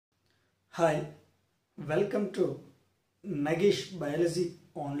Hi, welcome to Nagesh Biology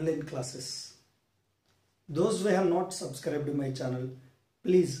online classes. Those who have not subscribed to my channel,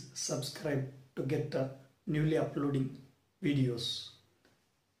 please subscribe to get newly uploading videos.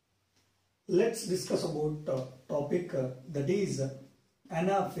 Let's discuss about topic that is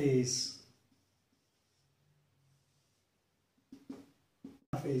Anaphase.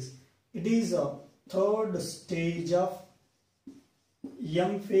 Anaphase. It is a third stage of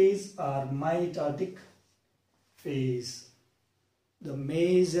M phase or mitotic phase. The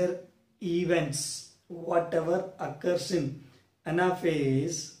major events whatever occurs in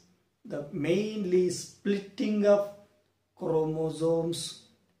Anaphase, the mainly splitting of chromosomes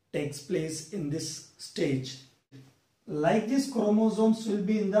takes place in this stage. Like this, chromosomes will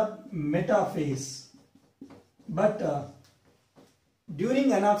be in the metaphase, but during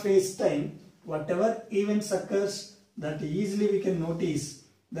Anaphase time, whatever events occurs, that easily we can notice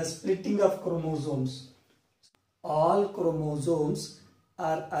the splitting of chromosomes. All chromosomes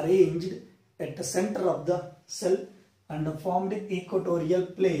are arranged at the center of the cell and formed equatorial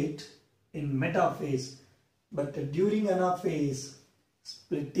plate in metaphase. But during Anaphase,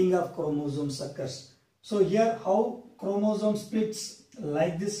 splitting of chromosomes occurs. So here how chromosome splits,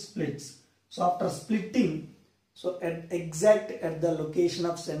 like this splits. So after splitting, so at the location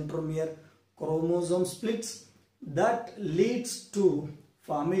of centromere, chromosome splits. That leads to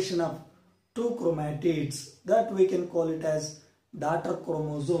formation of two chromatids that we can call it as daughter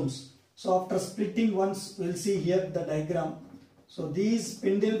chromosomes. So after splitting, once we'll see here the diagram. So these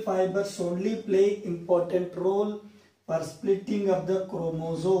spindle fibers only play important role for splitting of the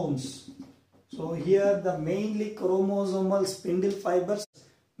chromosomes. So here the mainly chromosomal spindle fibers,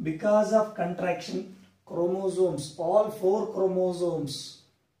 because of contraction, chromosomes, all four chromosomes,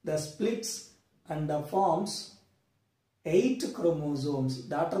 the splits and the forms 8 chromosomes,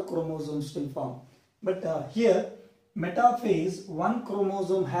 daughter chromosomes will form. But here, metaphase, one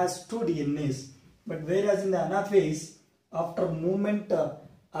chromosome has 2 DNAs. But whereas in the anaphase, after movement or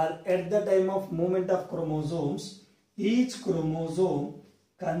at the time of movement of chromosomes, each chromosome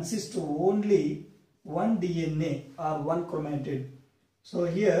consists of only one DNA or one chromatid. So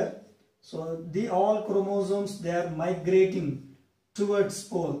here, so the all chromosomes, they are migrating towards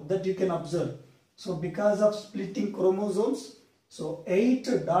pole, that you can observe. So because of splitting chromosomes, so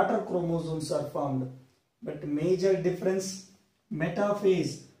 8 daughter chromosomes are formed. But major difference,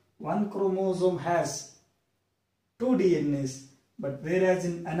 metaphase, one chromosome has 2 DNAs. But whereas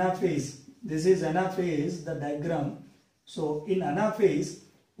in anaphase, this is anaphase, the diagram. So in anaphase,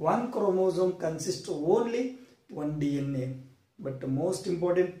 one chromosome consists of only one DNA. But the most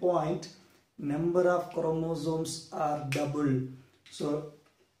important point, number of chromosomes are double. So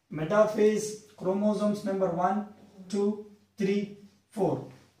metaphase, chromosomes number 1, 2, 3, 4.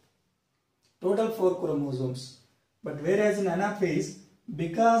 Total 4 chromosomes. But whereas in anaphase,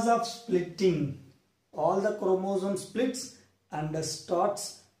 because of splitting, all the chromosome splits and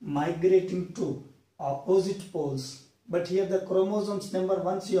starts migrating to opposite poles. But here the chromosomes number,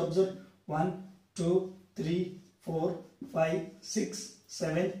 once you observe, 1, 2, 3, 4, 5, 6,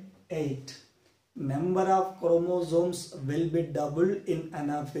 7, 8. Number of chromosomes will be doubled in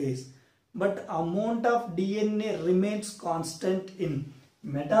anaphase, but amount of DNA remains constant in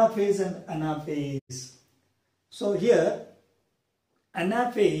metaphase and anaphase. So here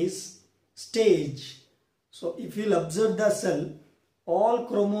anaphase stage, so if you will observe the cell, all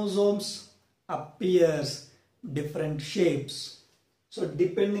chromosomes appears different shapes. So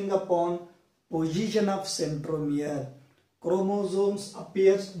depending upon position of centromere, chromosomes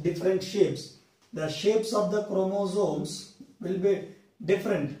appears different shapes. The shapes of the chromosomes will be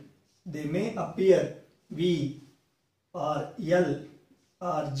different. They may appear V or L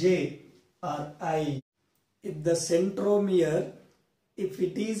or J or I. If the centromere, if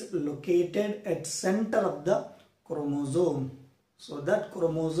it is located at center of the chromosome, so that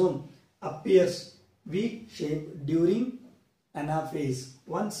chromosome appears V shape during anaphase.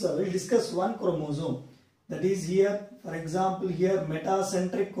 Once we'll discuss one chromosome, that is here, for example, here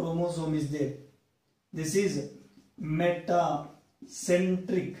metacentric chromosome is there. This is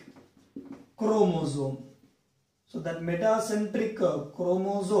metacentric chromosome. So that metacentric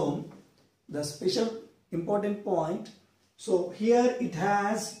chromosome, the special important point, so here it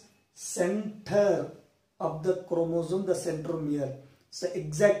has center of the chromosome, the centromere, so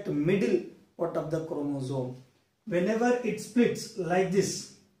exact middle part of the chromosome. Whenever it splits like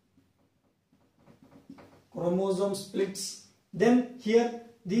this, chromosome splits, then here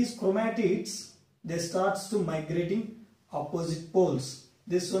these chromatids, they starts to migrating opposite poles.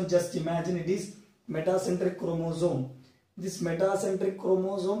 This one, just imagine, it is metacentric chromosome. This metacentric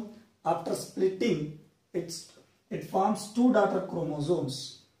chromosome after splitting, it forms two daughter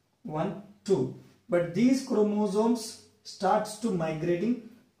chromosomes, 1, 2. But these chromosomes starts to migrating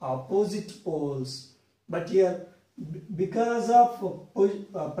opposite poles. But here, because of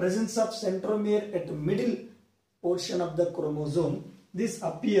presence of centromere at the middle portion of the chromosome, this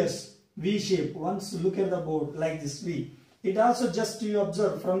appears V shape. Once you look at the board like this V. It also just you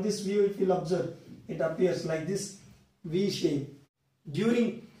observe from this view, if you observe, it appears like this V shape.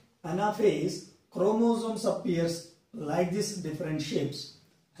 During anaphase, chromosomes appears like this different shapes,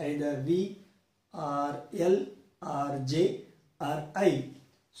 either V or L or J or I.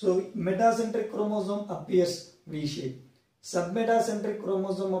 So metacentric chromosome appears V shape, submetacentric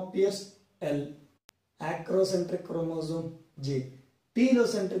chromosome appears L, acrocentric chromosome J,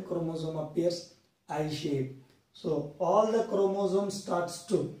 telocentric chromosome appears I shape. So all the chromosomes starts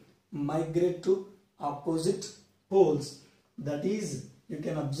to migrate to opposite poles. That is, you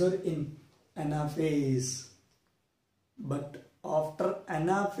can observe in anaphase. But after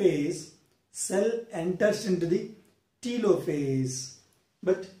anaphase, cell enters into the telophase.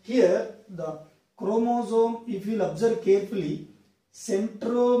 But here the chromosome, if you will observe carefully,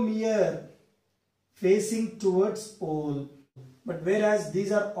 centromere facing towards pole. But whereas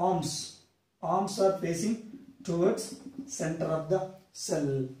these are arms are facing towards center of the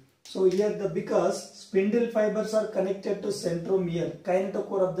cell. So here because spindle fibers are connected to centromere,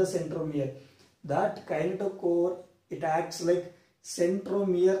 kinetochore of the centromere. That kinetochore, it acts like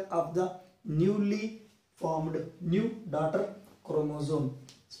centromere of the newly formed new daughter chromosome.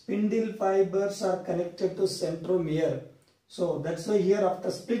 Spindle fibers are connected to centromere. So that's why here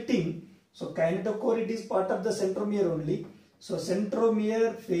after splitting, so kinetochore, it is part of the centromere only. So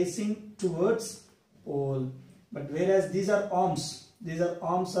centromere facing towards pole. But whereas these are arms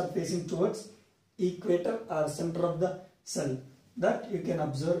are facing towards equator or center of the cell. That you can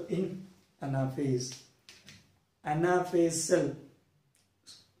observe in anaphase. Anaphase cell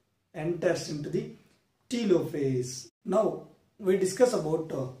enters into the telophase. Now we discuss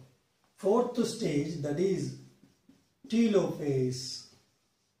about fourth stage, that is telophase.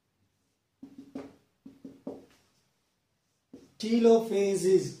 Telophase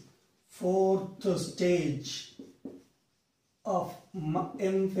is fourth stage of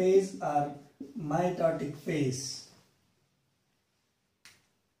M phase or mitotic phase.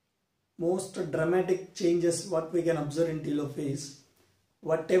 Most dramatic changes what we can observe in telophase.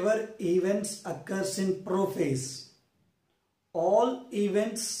 Whatever events occurs in prophase, all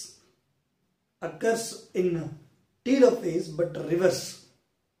events occurs in telophase but reverse.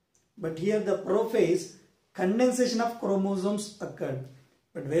 But here the prophase, condensation of chromosomes occurred.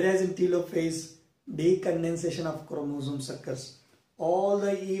 But whereas in telophase, decondensation of chromosomes occurs. All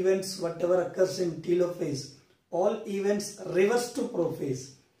the events whatever occurs in telophase, all events reverse to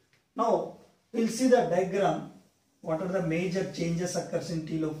prophase. Now we'll see the diagram. What are the major changes occurs in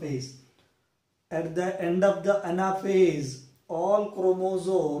telophase? At the end of the anaphase, all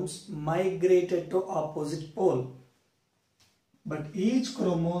chromosomes migrated to opposite pole. But each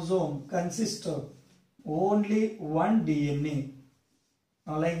chromosome consists of only one DNA.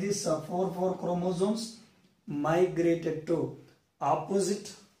 Now like this, 4 chromosomes migrated to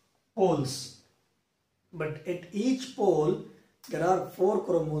opposite poles. But at each pole, there are 4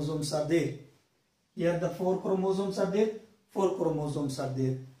 chromosomes are there. Here the 4 chromosomes are there, 4 chromosomes are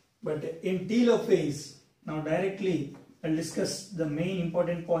there. But in telophase, now directly I'll discuss the main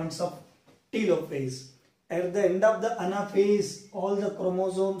important points of telophase. At the end of the anaphase, all the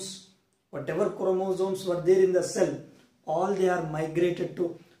chromosomes, whatever chromosomes were there in the cell, all they are migrated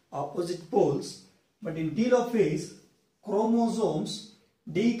to opposite poles. But in telophase, chromosomes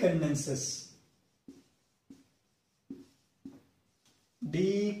decondenses.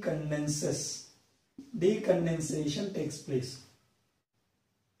 Decondensation takes place.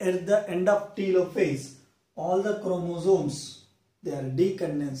 At the end of telophase, all the chromosomes, they are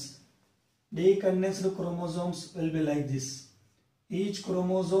decondensed. Decondensed chromosomes will be like this. Each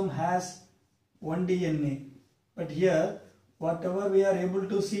chromosome has one DNA. But here, whatever we are able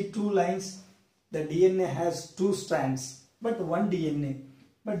to see 2 lines, the DNA has 2 strands, but one DNA.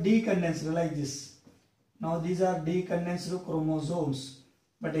 But decondensed like this. Now these are decondensed chromosomes.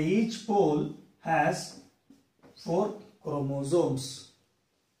 But each pole has 4 chromosomes.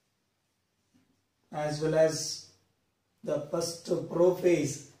 As well as the first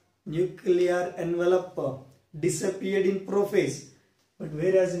prophase, nuclear envelope disappeared in prophase. But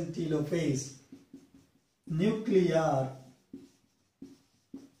whereas in telophase, nuclear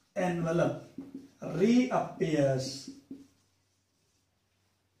envelope reappears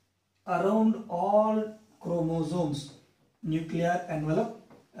around all chromosomes. Nuclear envelope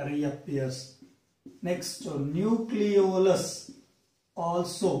reappears. Next, nucleolus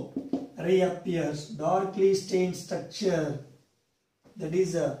also reappears. Darkly stained structure, that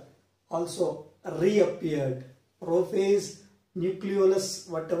is also reappeared. Prophase, nucleolus,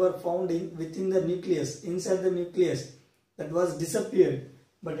 whatever found within the nucleus, inside the nucleus, that was disappeared,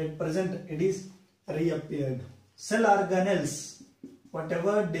 but at present it is reappeared. Cell organelles,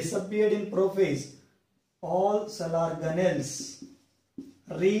 whatever disappeared in prophase, all cell organelles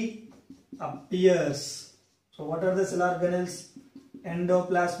reappears. So what are the cell organelles?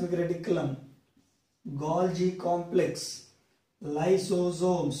 Endoplasmic reticulum, Golgi complex,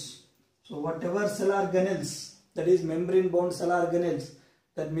 lysosomes. So whatever cell organelles, that is membrane bound cell organelles,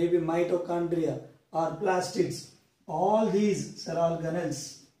 that may be mitochondria or plastids, all these cell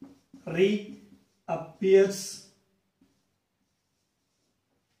organelles reappears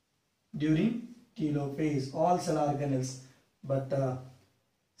during telophase. All cell organelles, but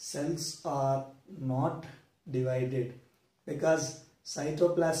cells are not divided because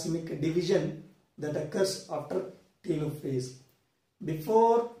cytoplasmic division that occurs after telophase.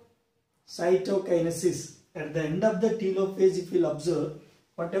 Before cytokinesis, at the end of the telophase, if you will observe,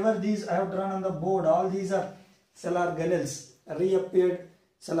 whatever these I have drawn on the board, all these are cell organelles, reappeared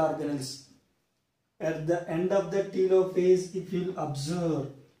cell organelles. At the end of the telophase, if you will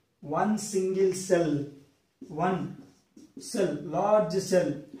observe, one single cell, large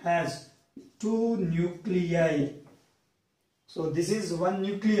cell has two nuclei. So this is one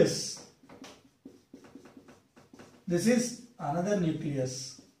nucleus, this is another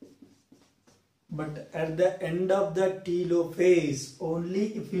nucleus. But at the end of the telophase,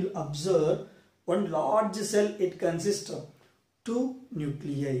 only if you observe one large cell, it consists of two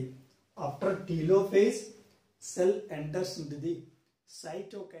nuclei. After telophase, cell enters into the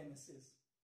cytokinesis.